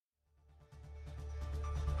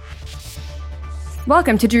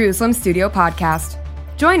Welcome to Jerusalem Studio Podcast.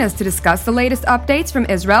 Join us to discuss the latest updates from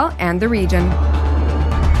Israel and the region.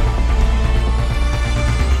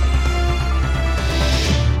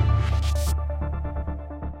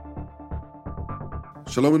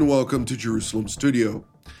 Shalom and welcome to Jerusalem Studio.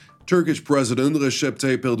 Turkish President Recep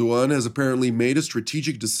Tayyip Erdogan has apparently made a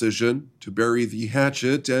strategic decision to bury the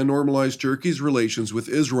hatchet and normalize Turkey's relations with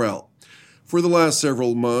Israel. For the last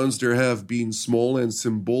several months, there have been small and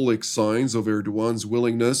symbolic signs of Erdogan's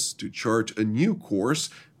willingness to chart a new course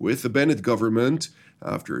with the Bennett government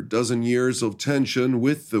after a dozen years of tension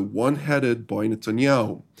with the one headed by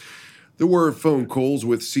Netanyahu. There were phone calls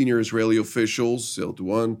with senior Israeli officials.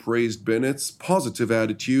 Erdogan praised Bennett's positive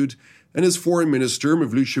attitude, and his foreign minister,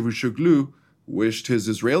 Mevlut Cavusoglu, wished his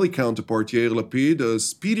Israeli counterpart Yair Lapid a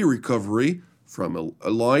speedy recovery from a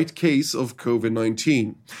light case of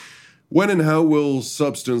COVID-19. When and how will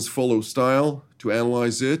substance follow style? To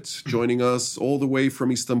analyze it, joining us all the way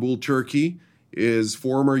from Istanbul, Turkey, is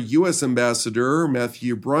former U.S. Ambassador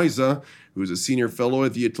Matthew Bryza, who is a senior fellow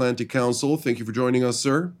at the Atlantic Council. Thank you for joining us,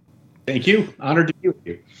 sir. Thank you. Honored to be with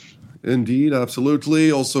you. Indeed,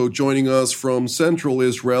 absolutely. Also joining us from Central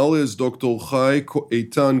Israel is Dr. Chai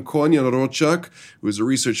Eitan Kohen-Rochak, who is a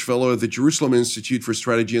research fellow at the Jerusalem Institute for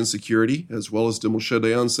Strategy and Security, as well as the Moshe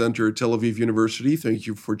Dayan Center at Tel Aviv University. Thank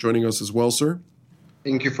you for joining us as well, sir.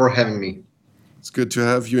 Thank you for having me. It's good to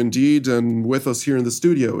have you indeed. And with us here in the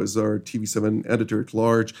studio is our TV7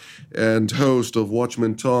 editor-at-large and host of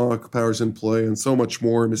Watchmen Talk, Powers in Play, and so much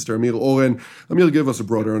more, Mr. Amir Oren. Amir, give us a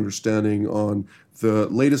broader understanding on the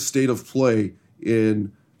latest state of play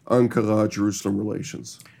in Ankara-Jerusalem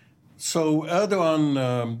relations. So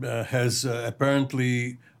Erdogan has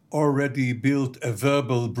apparently already built a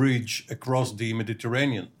verbal bridge across the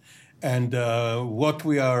Mediterranean. And what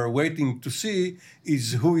we are waiting to see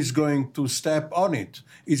is who is going to step on it.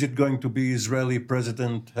 Is it going to be Israeli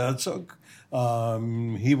President Herzog?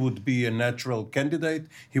 He would be a natural candidate.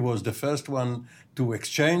 He was the first one to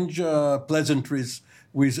exchange pleasantries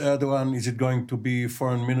with Erdogan. Is it going to be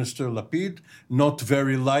Foreign Minister Lapid? Not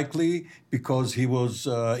very likely, because he was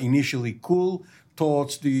initially cool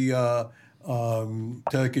towards the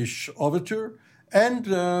Turkish overture.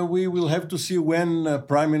 And we will have to see when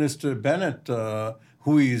Prime Minister Bennett,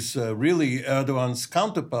 who is really Erdogan's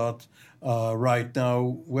counterpart right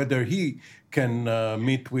now, whether he can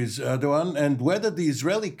meet with Erdogan, and whether the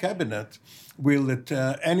Israeli cabinet will at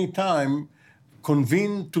any time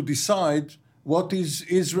convene to decide what is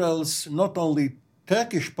Israel's not only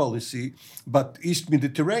Turkish policy, but East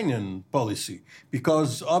Mediterranean policy.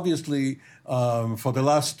 Because obviously, for the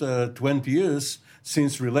last 20 years,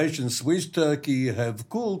 since relations with Turkey have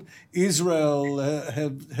cooled, Israel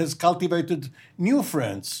has cultivated new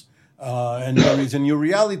friends. And there is a new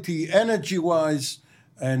reality energy-wise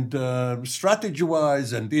and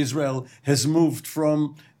strategy-wise, and Israel has moved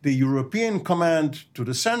from the European command to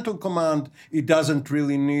the Central Command. It doesn't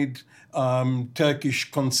really need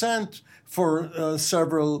Turkish consent for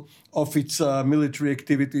several of its military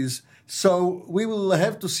activities. So we will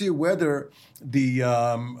have to see whether the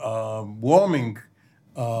warming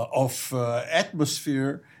of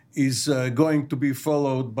atmosphere is going to be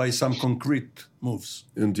followed by some concrete moves.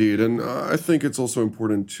 Indeed. And I think it's also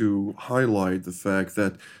important to highlight the fact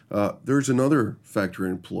that there's another factor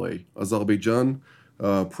in play. Azerbaijan,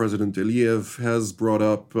 President Aliyev has brought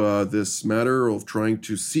up this matter of trying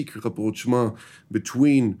to seek rapprochement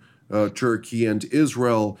between Turkey and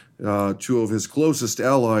Israel, two of his closest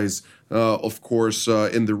allies, of course,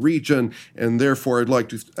 in the region. And therefore, I'd like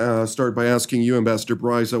to start by asking you, Ambassador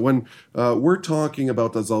Bryza, when we're talking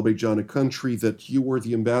about Azerbaijan, a country that you were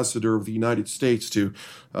the ambassador of the United States to,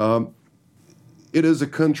 it is a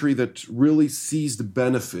country that really sees the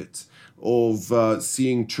benefit of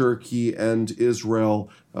seeing Turkey and Israel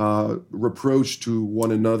reproach to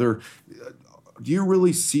one another. Do you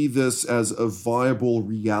really see this as a viable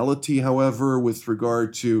reality, however, with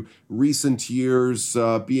regard to recent years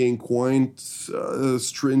being quite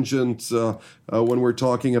stringent when we're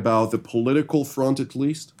talking about the political front, at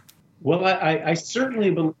least? Well, I certainly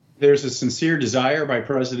believe there's a sincere desire by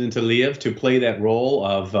President Aliyev to play that role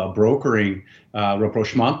of brokering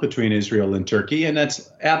rapprochement between Israel and Turkey. And that's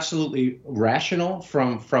absolutely rational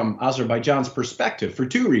from Azerbaijan's perspective for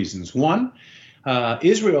two reasons. One,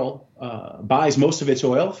 Israel buys most of its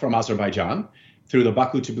oil from Azerbaijan through the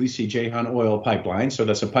Baku-Tbilisi-Ceyhan oil pipeline. So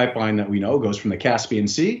that's a pipeline that we know goes from the Caspian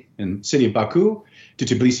Sea in the city of Baku to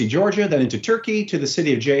Tbilisi, Georgia, then into Turkey to the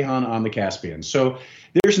city of Ceyhan on the Caspian. So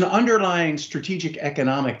there's an underlying strategic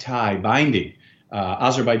economic tie binding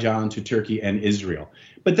Azerbaijan to Turkey and Israel.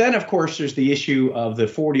 But then, of course, there's the issue of the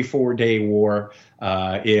 44-day war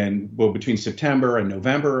between September and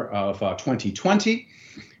November of 2020,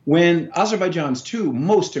 when Azerbaijan's two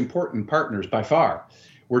most important partners by far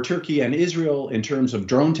were Turkey and Israel in terms of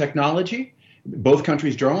drone technology, both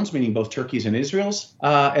countries' drones, meaning both Turkey's and Israel's,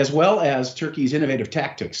 as well as Turkey's innovative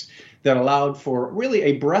tactics that allowed for really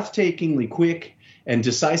a breathtakingly quick and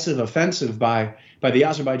decisive offensive by the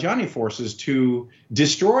Azerbaijani forces to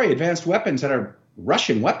destroy advanced weapons that are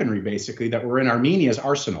Russian weaponry, basically, that were in Armenia's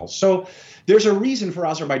arsenals. So there's a reason for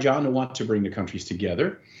Azerbaijan to want to bring the countries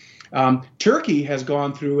together. Turkey has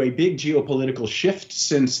gone through a big geopolitical shift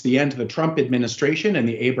since the end of the Trump administration and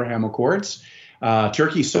the Abraham Accords.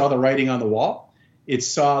 Turkey saw the writing on the wall. It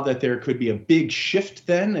saw that there could be a big shift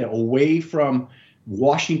then away from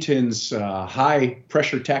Washington's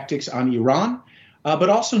high-pressure tactics on Iran, but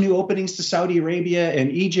also new openings to Saudi Arabia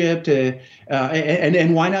and Egypt,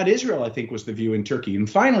 and why not Israel, I think, was the view in Turkey. And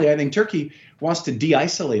finally, I think Turkey wants to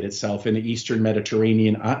de-isolate itself in the Eastern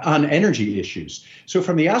Mediterranean on energy issues. So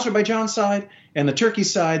from the Azerbaijan side and the Turkey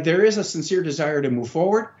side, there is a sincere desire to move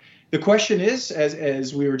forward. The question is,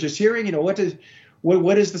 as we were just hearing, what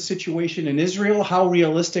is the situation in Israel? How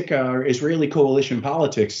realistic are Israeli coalition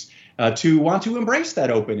politics to want to embrace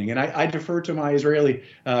that opening? And I defer to my Israeli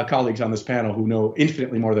colleagues on this panel who know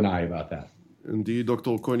infinitely more than I about that. Indeed.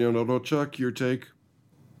 Dr. Konyan Orochak, your take?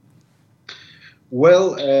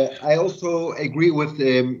 Well, I also agree with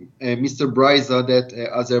Mr. Braiza that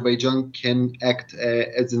Azerbaijan can act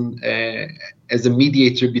as a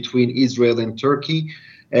mediator between Israel and Turkey.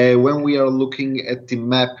 When we are looking at the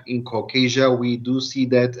map in Caucasia, we do see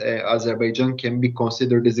that Azerbaijan can be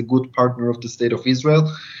considered as a good partner of the state of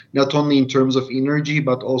Israel, not only in terms of energy,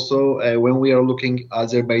 but also when we are looking at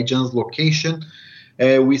Azerbaijan's location.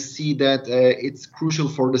 We see that it's crucial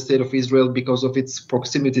for the state of Israel because of its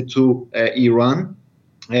proximity to Iran.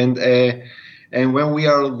 And when we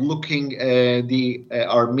are looking at the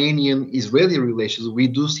Armenian-Israeli relations, we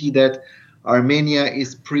do see that Armenia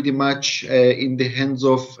is pretty much in the hands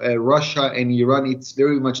of Russia and Iran. It's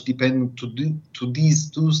very much dependent to these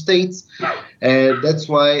two states. That's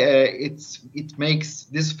why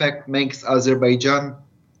this fact makes Azerbaijan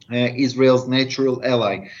Israel's natural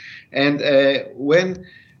ally. And when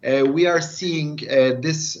we are seeing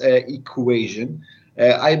this equation,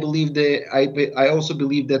 I also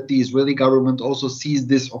believe that the Israeli government also sees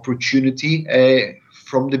this opportunity.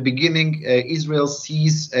 From the beginning, Israel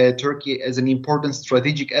sees Turkey as an important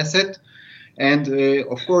strategic asset. And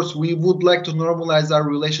of course, we would like to normalize our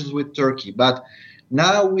relations with Turkey. But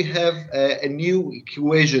now we have a new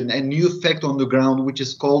equation, a new fact on the ground, which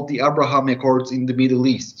is called the Abraham Accords in the Middle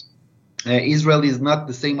East. Israel is not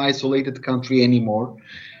the same isolated country anymore.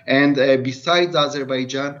 And besides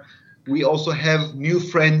Azerbaijan, we also have new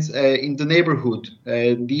friends in the neighborhood.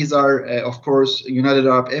 These are, of course, United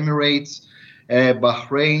Arab Emirates,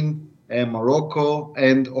 Bahrain, Morocco,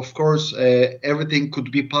 and of course, everything could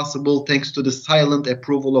be possible thanks to the silent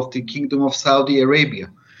approval of the Kingdom of Saudi Arabia.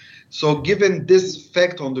 So given this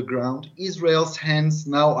fact on the ground, Israel's hands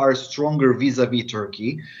now are stronger vis-a-vis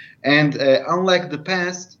Turkey. And unlike the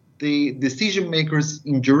past, the decision makers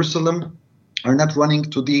in Jerusalem are not running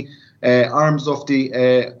to the arms of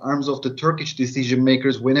the Turkish decision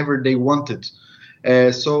makers whenever they wanted.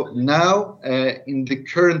 So now, in the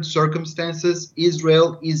current circumstances,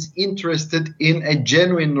 Israel is interested in a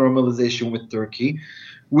genuine normalization with Turkey,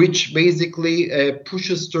 which basically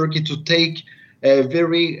pushes Turkey to take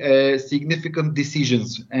very significant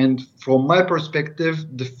decisions. And from my perspective,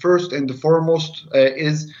 the first and the foremost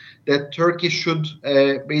is that Turkey should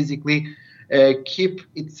basically keep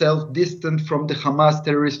itself distant from the Hamas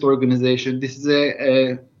terrorist organization.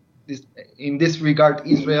 In this regard,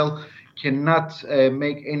 Israel cannot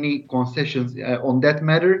make any concessions on that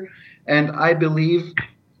matter, and I believe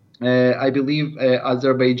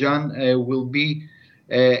Azerbaijan will be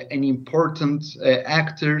an important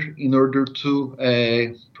actor in order to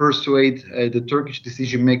persuade the Turkish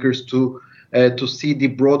decision makers to see the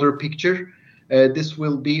broader picture. This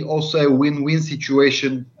will be also a win-win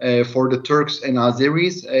situation for the Turks and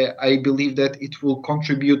Azeris. I believe that it will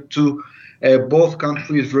contribute to both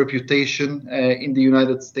countries' reputation in the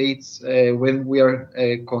United States when we are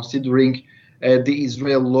considering the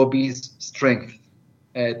Israel lobby's strength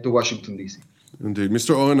at the Washington, D.C. Indeed.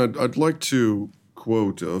 Mr. Oren, I'd like to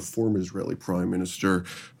quote a former Israeli prime minister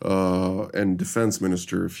and defense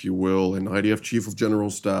minister, if you will, and IDF chief of general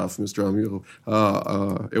staff, Mr.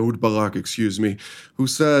 Ehud Barak, who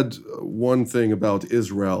said one thing about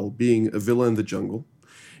Israel being a villa in the jungle.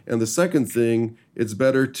 And the second thing, it's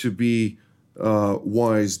better to be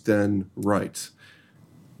wise than right.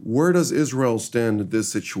 Where does Israel stand in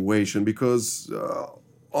this situation? Because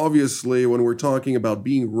obviously, when we're talking about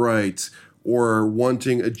being right or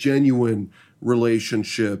wanting a genuine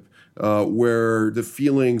relationship where the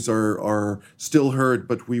feelings are still hurt,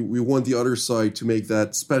 but we want the other side to make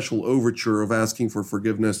that special overture of asking for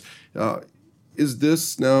forgiveness, is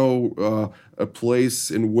this now a place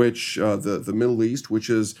in which the Middle East, which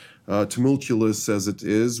is tumultuous as it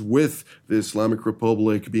is, with the Islamic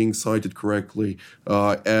Republic being cited correctly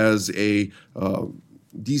as a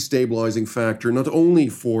destabilizing factor, not only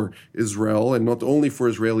for Israel and not only for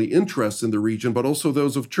Israeli interests in the region, but also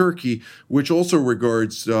those of Turkey, which also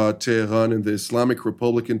regards Tehran and the Islamic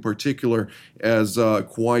Republic in particular as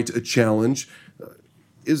quite a challenge?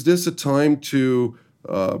 Is this a time to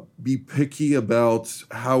be picky about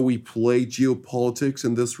how we play geopolitics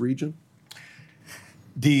in this region?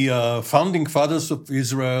 The founding fathers of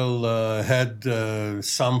Israel had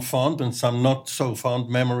some fond and some not so fond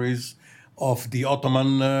memories of the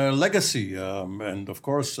Ottoman legacy. And of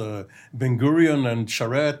course, Ben-Gurion and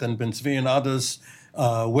Sharet and Ben-Zvi and others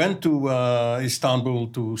went to Istanbul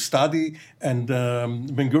to study, and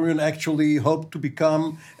Ben-Gurion actually hoped to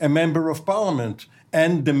become a member of parliament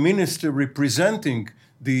and the minister representing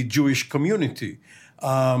the Jewish community.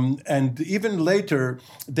 And even later,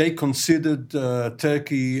 they considered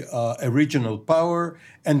Turkey a regional power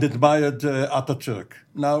and admired Ataturk.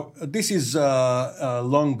 Now, this is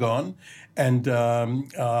long gone. And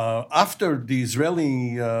after the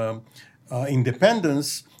Israeli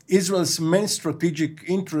independence, Israel's main strategic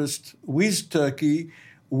interest with Turkey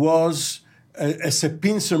was a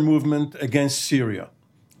pincer movement against Syria.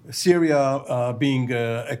 Syria being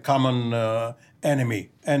a common enemy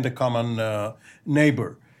and a common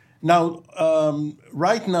neighbor. Now,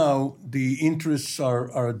 right now, the interests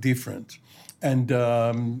are different. And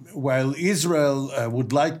while Israel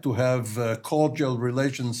would like to have cordial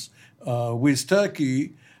relations with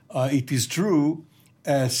Turkey, it is true,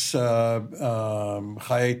 as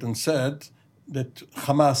Hayatan said, that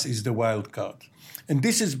Hamas is the wild card. And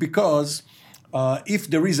this is because if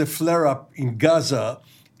there is a flare-up in Gaza,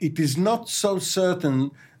 it is not so certain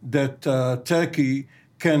that Turkey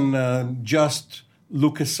can just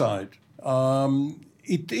look aside.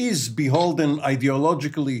 It is beholden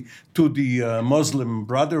ideologically to the Muslim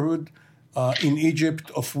Brotherhood in Egypt,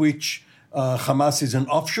 of which Hamas is an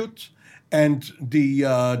offshoot, and the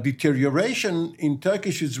deterioration in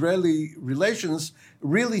Turkish-Israeli relations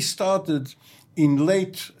really started in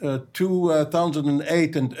late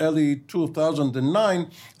 2008 and early 2009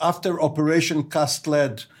 after Operation Cast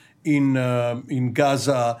Lead in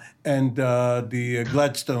Gaza and the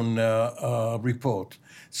Gladstone report.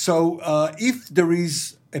 So if there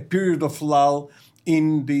is a period of lull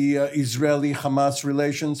in the Israeli-Hamas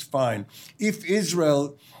relations, fine. If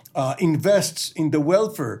Israel invests in the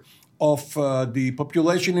welfare of the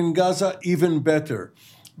population in Gaza, even better.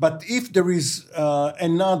 But if there is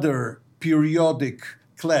another periodic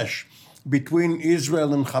clash between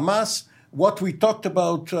Israel and Hamas, what we talked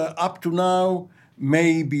about up to now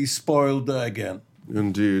may be spoiled again.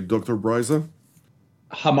 Indeed. Dr. Breiza?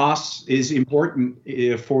 Hamas is important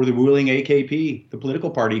for the ruling AKP, the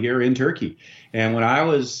political party here in Turkey. And when I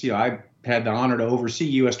was, I had the honor to oversee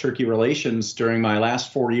U.S.-Turkey relations during my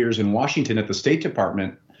last 4 years in Washington at the State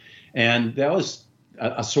Department. And that was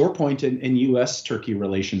a sore point in U.S.-Turkey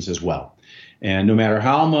relations as well. And no matter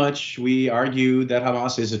how much we argue that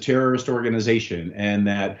Hamas is a terrorist organization and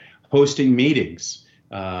that hosting meetings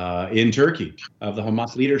in Turkey of the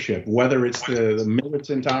Hamas leadership, whether it's the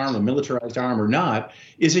militant arm, the militarized arm or not,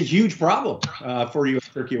 is a huge problem for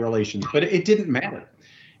U.S.-Turkey relations. But it didn't matter.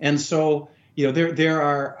 And so, there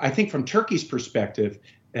are, I think from Turkey's perspective,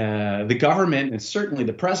 the government and certainly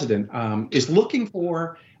the president is looking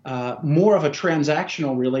for more of a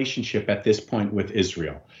transactional relationship at this point with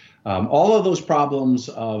Israel. All of those problems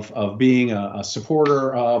of being a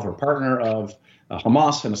supporter of or partner of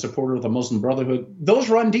Hamas and a supporter of the Muslim Brotherhood, those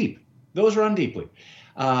run deep. Those run deeply.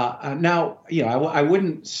 Now, I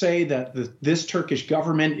wouldn't say that this Turkish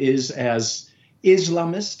government is as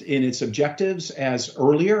Islamist in its objectives as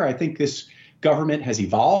earlier. I think this government has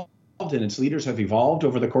evolved and its leaders have evolved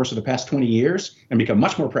over the course of the past 20 years and become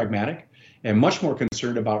much more pragmatic and much more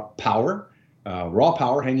concerned about power, raw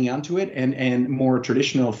power, hanging on to it, and more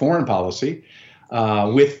traditional foreign policy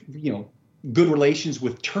with, good relations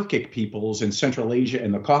with Turkic peoples in Central Asia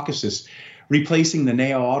and the Caucasus, replacing the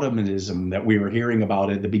neo-Ottomanism that we were hearing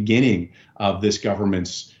about at the beginning of this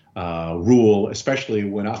government's rule, especially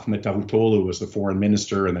when Ahmet Davutoğlu was the foreign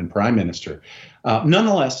minister and then prime minister.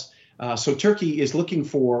 Nonetheless, so Turkey is looking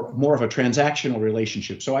for more of a transactional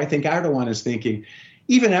relationship. So I think Erdogan is thinking,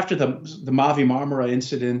 even after the Mavi Marmara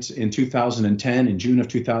incident in 2010, in June of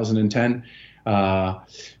 2010,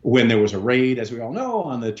 when there was a raid, as we all know,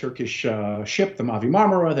 on the Turkish ship, the Mavi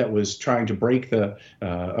Marmara, that was trying to break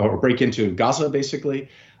into Gaza, basically.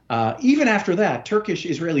 Even after that,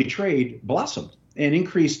 Turkish-Israeli trade blossomed and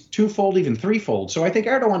increased twofold, even threefold. So I think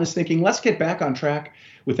Erdogan is thinking, let's get back on track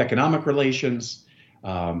with economic relations.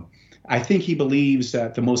 I think he believes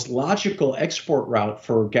that the most logical export route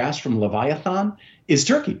for gas from Leviathan is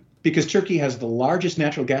Turkey, because Turkey has the largest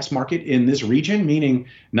natural gas market in this region, meaning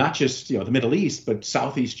not just the Middle East, but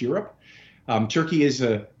Southeast Europe. Turkey is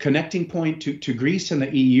a connecting point to Greece and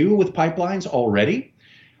the EU with pipelines already,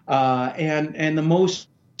 and the most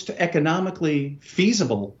economically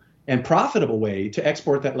feasible and profitable way to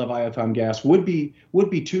export that Leviathan gas would be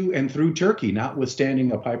to and through Turkey,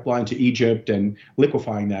 notwithstanding a pipeline to Egypt and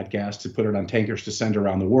liquefying that gas to put it on tankers to send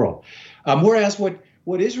around the world. Whereas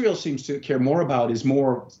what Israel seems to care more about is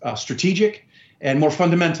more strategic and more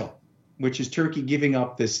fundamental, which is Turkey giving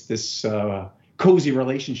up this cozy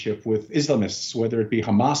relationship with Islamists, whether it be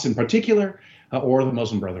Hamas in particular or the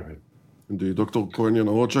Muslim Brotherhood. Indeed. Dr. Kornyan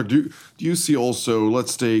Ahotchak, do you see also,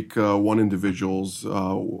 let's take one individual's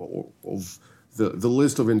of the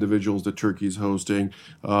list of individuals that Turkey is hosting,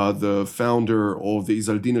 the founder of the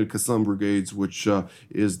Izzeldin al-Qassam Brigades, which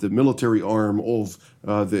is the military arm of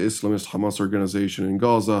the Islamist Hamas organization in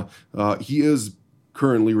Gaza. He is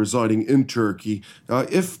currently residing in Turkey.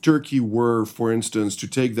 If Turkey were, for instance, to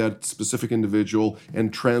take that specific individual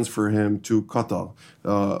and transfer him to Qatar,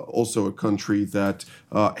 also a country that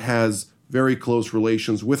has very close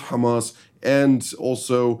relations with Hamas and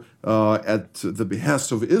also at the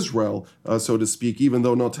behest of Israel, so to speak, even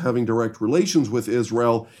though not having direct relations with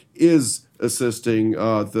Israel, is assisting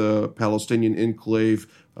the Palestinian enclave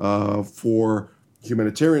for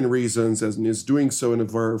humanitarian reasons, and is doing so in a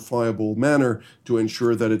verifiable manner to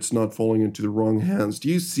ensure that it's not falling into the wrong hands. Do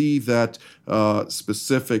you see that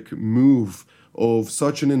specific move of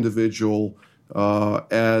such an individual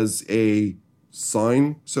as a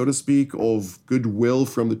sign, so to speak, of goodwill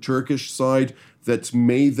from the Turkish side that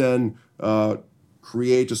may then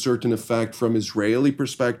create a certain effect from Israeli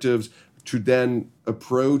perspectives to then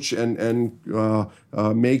approach and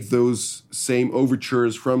make those same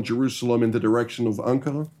overtures from Jerusalem in the direction of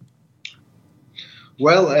Ankara?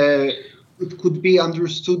 Well, it could be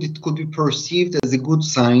understood, it could be perceived as a good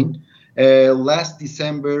sign. Last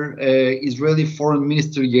December, Israeli Foreign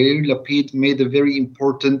Minister Yair Lapid made a very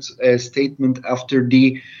important statement after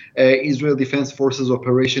the Israel Defense Forces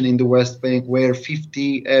operation in the West Bank, where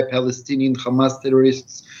 50 Palestinian Hamas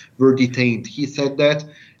terrorists were detained. He said that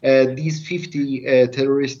these 50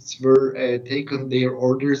 terrorists were taken their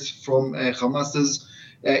orders from Hamas's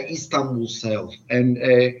Istanbul cell. And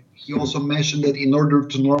he also mentioned that in order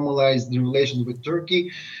to normalize the relations with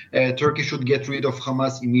Turkey, Turkey should get rid of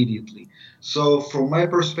Hamas immediately. So from my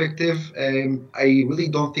perspective, I really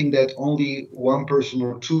don't think that only one person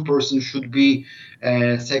or two persons should be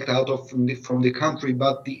sacked out from the country,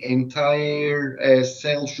 but the entire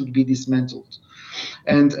cell should be dismantled.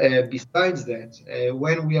 And besides that,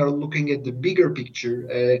 when we are looking at the bigger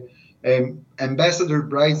picture, Ambassador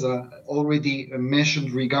Braiza already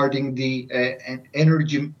mentioned regarding the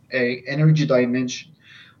energy dimension.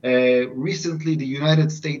 Recently, the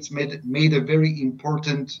United States made a very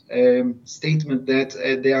important statement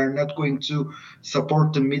that they are not going to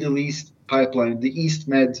support the Middle East pipeline, the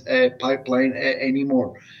EastMed pipeline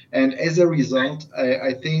anymore. And as a result,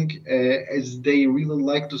 I think, as they really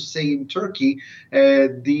like to say in Turkey,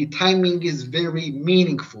 the timing is very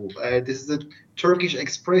meaningful. This is a Turkish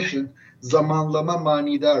expression, zamanlama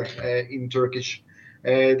manidar in Turkish,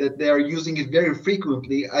 that they are using it very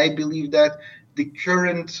frequently. I believe that the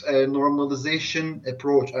current normalization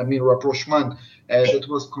approach, rapprochement, that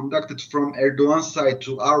was conducted from Erdogan's side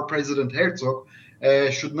to our President Herzog,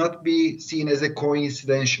 should not be seen as a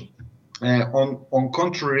coincidental. On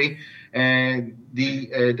contrary,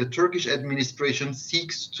 the Turkish administration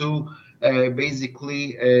seeks to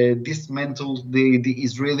basically dismantle the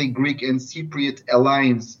Israeli, Greek, and Cypriot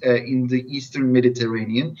alliance in the Eastern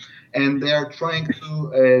Mediterranean, and they are trying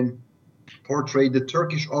to portray the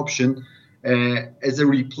Turkish option as a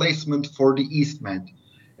replacement for the EastMed.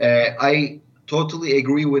 I totally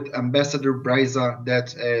agree with Ambassador Braiza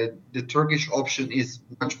that the Turkish option is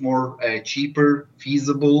much more cheaper,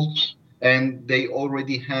 feasible, and they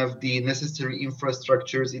already have the necessary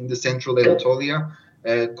infrastructures in the central Anatolia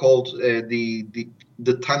called the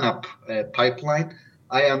TANAP pipeline.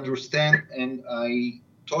 I understand, and I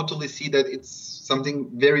totally see that it's something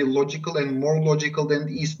very logical and more logical than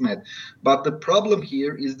the EastMed. But the problem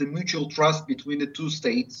here is the mutual trust between the two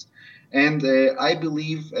states. And I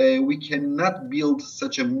believe we cannot build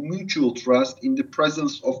such a mutual trust in the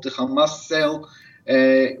presence of the Hamas cell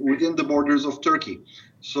within the borders of Turkey.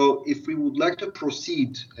 So if we would like to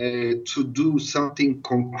proceed to do something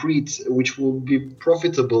concrete, which will be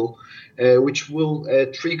profitable, which will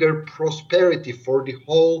trigger prosperity for the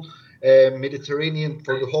whole Mediterranean,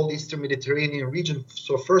 for the whole Eastern Mediterranean region.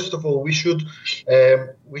 So first of all, we should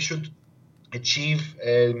achieve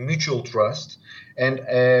mutual trust. And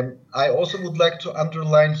I also would like to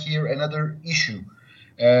underline here another issue.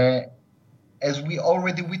 As we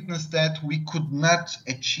already witnessed that we could not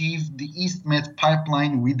achieve the EastMed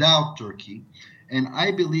pipeline without Turkey. And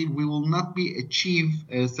I believe we will not be achieve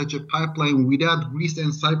such a pipeline without Greece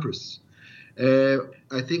and Cyprus.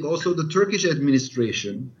 I think also the Turkish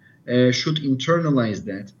administration should internalize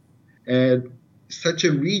that. Such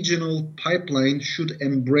a regional pipeline should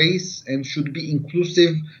embrace and should be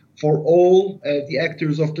inclusive for all the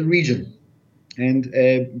actors of the region. And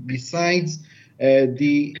besides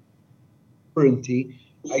the sovereignty,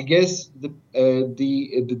 I guess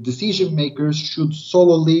the decision makers should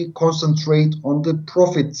solely concentrate on the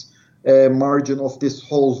profit margin of this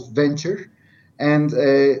whole venture. And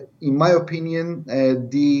in my opinion,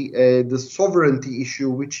 the sovereignty issue,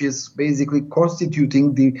 which is basically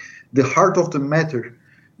constituting the heart of the matter,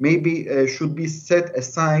 maybe should be set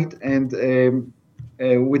aside, and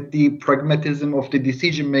with the pragmatism of the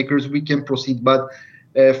decision makers, we can proceed. But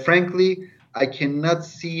frankly, I cannot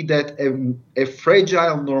see that a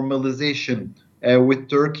fragile normalization with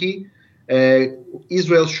Turkey.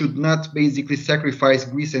 Israel should not basically sacrifice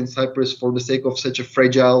Greece and Cyprus for the sake of such a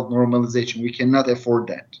fragile normalization. We cannot afford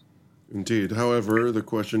that. Indeed. However, the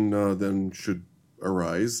question then should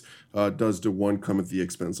arise, does the one come at the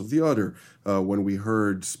expense of the other? When we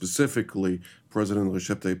heard specifically President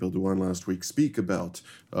Recep Tayyip Erdogan last week speak about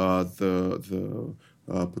the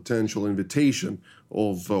potential invitation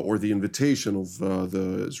of, or the invitation of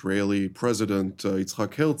the Israeli President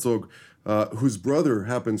Yitzhak Herzog, whose brother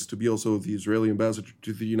happens to be also the Israeli ambassador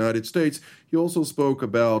to the United States, he also spoke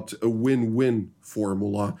about a win-win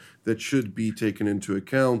formula that should be taken into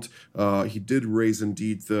account. He did raise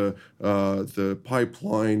indeed the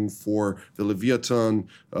pipeline for the Leviathan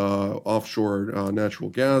offshore natural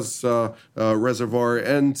gas reservoir,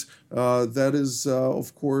 and that is,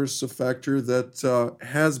 of course, a factor that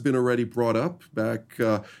has been already brought up back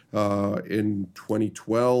in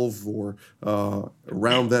 2012 or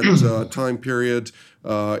around that time period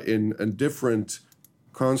in a different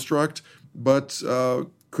construct. But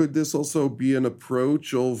could this also be an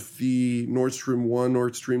approach of the Nord Stream 1,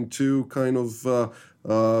 Nord Stream 2 kind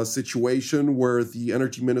of situation where the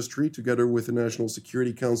Energy Ministry, together with the National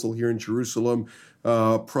Security Council here in Jerusalem,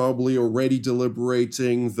 probably already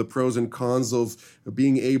deliberating the pros and cons of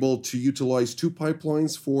being able to utilize two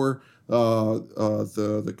pipelines for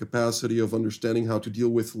the capacity of understanding how to deal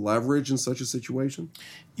with leverage in such a situation?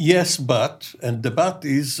 Yes, and the but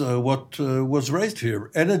is what was raised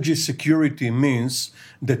here. Energy security means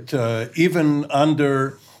that even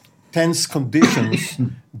under tense conditions,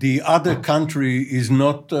 the other country is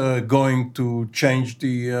not going to change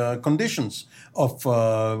the conditions of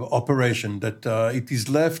operation, that it is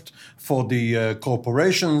left for the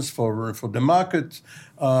corporations, for the market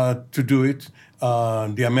to do it.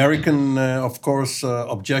 The American, of course,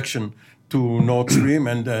 objection to Nord Stream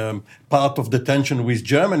and part of the tension with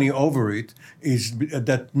Germany over it is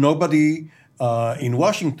that nobody in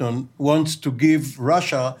Washington wants to give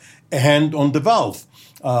Russia a hand on the valve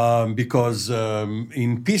because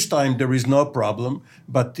in peacetime there is no problem.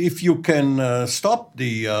 But if you can stop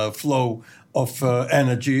the flow of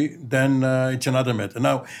energy, then it's another matter.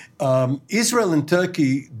 Now, Israel and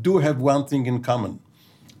Turkey do have one thing in common.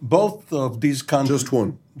 Both of these countries...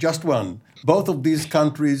 Just one. Both of these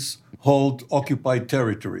countries hold occupied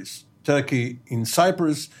territories. Turkey in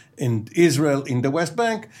Cyprus and Israel in the West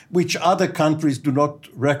Bank, which other countries do not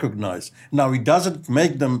recognize. Now, it doesn't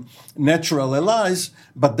make them natural allies,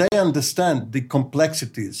 but they understand the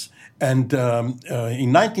complexities. And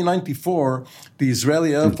in 1994, the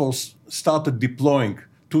Israeli Air Force started deploying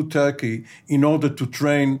to Turkey in order to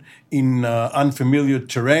train in unfamiliar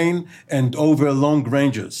terrain and over long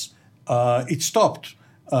ranges. It stopped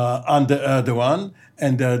under Erdogan,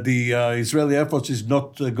 and the Israeli Air Force is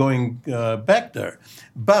not going back there.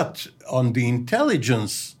 But on the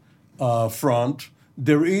intelligence front,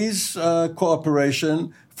 there is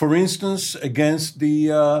cooperation, for instance, against the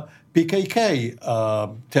PKK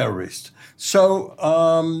terrorists. So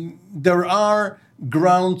there are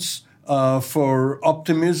grounds for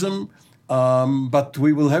optimism, but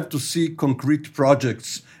we will have to see concrete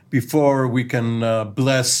projects before we can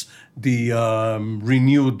bless the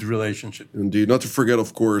renewed relationship. Indeed. Not to forget,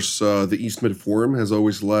 of course, the East Med Forum has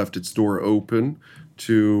always left its door open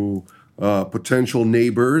to potential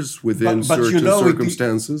neighbors within certain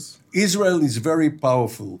circumstances. Israel is very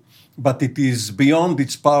powerful, but it is beyond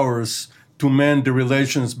its powers to mend the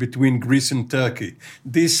relations between Greece and Turkey.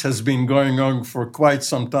 This has been going on for quite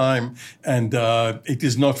some time, and it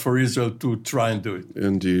is not for Israel to try and do it.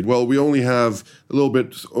 Indeed. Well, we only have a little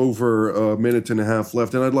bit over a minute and a half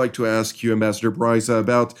left, and I'd like to ask you, Ambassador Breiza,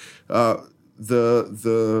 about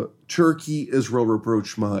the Turkey-Israel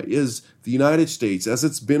rapprochement. Is the United States, as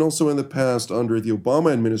it's been also in the past under the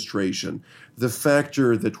Obama administration, the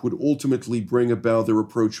factor that would ultimately bring about the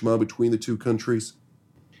rapprochement between the two countries?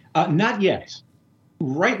 Not yet.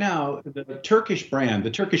 Right now, the Turkish brand,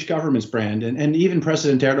 the Turkish government's brand, and even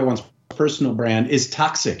President Erdogan's personal brand is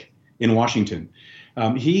toxic in Washington.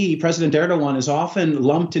 President Erdogan, is often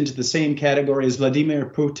lumped into the same category as Vladimir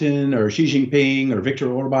Putin or Xi Jinping or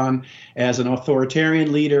Viktor Orban as an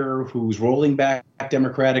authoritarian leader who's rolling back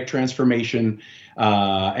democratic transformation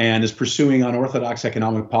and is pursuing unorthodox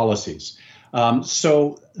economic policies.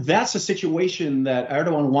 So that's a situation that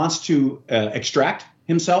Erdogan wants to extract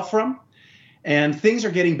himself from, and things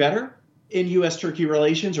are getting better in U.S.-Turkey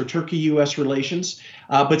relations or Turkey-U.S. relations,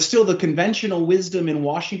 but still the conventional wisdom in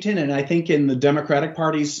Washington, and I think in the Democratic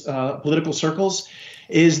Party's political circles,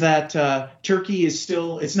 is that Turkey is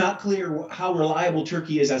still, it's not clear how reliable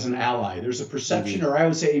Turkey is as an ally. There's a perception, or I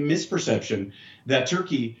would say a misperception, that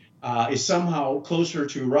Turkey is somehow closer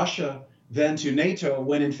to Russia than to NATO,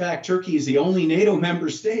 when in fact Turkey is the only NATO member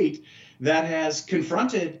state that has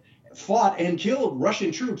confronted, fought, and killed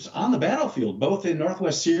Russian troops on the battlefield, both in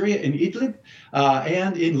northwest Syria, in Idlib,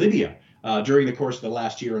 and in Libya during the course of the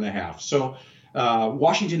last year and a half. So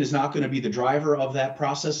Washington is not going to be the driver of that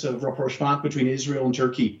process of rapprochement between Israel and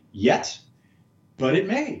Turkey yet, but it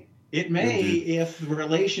may. It may if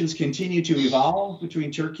relations continue to evolve between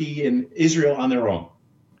Turkey and Israel on their own.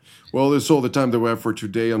 Well, this is all the time that we have for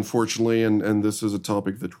today, unfortunately, and this is a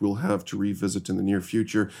topic that we'll have to revisit in the near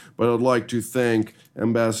future. But I'd like to thank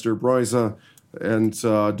Ambassador Breiza and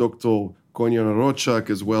Dr. Konya Narotchak,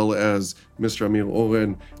 as well as Mr. Amir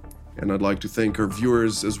Oren. And I'd like to thank our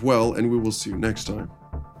viewers as well, and we will see you next time.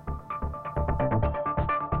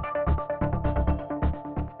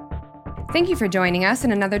 Thank you for joining us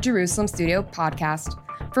in another Jerusalem Studio podcast.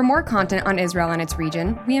 For more content on Israel and its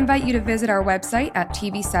region, we invite you to visit our website at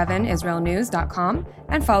tv7israelnews.com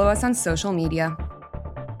and follow us on social media.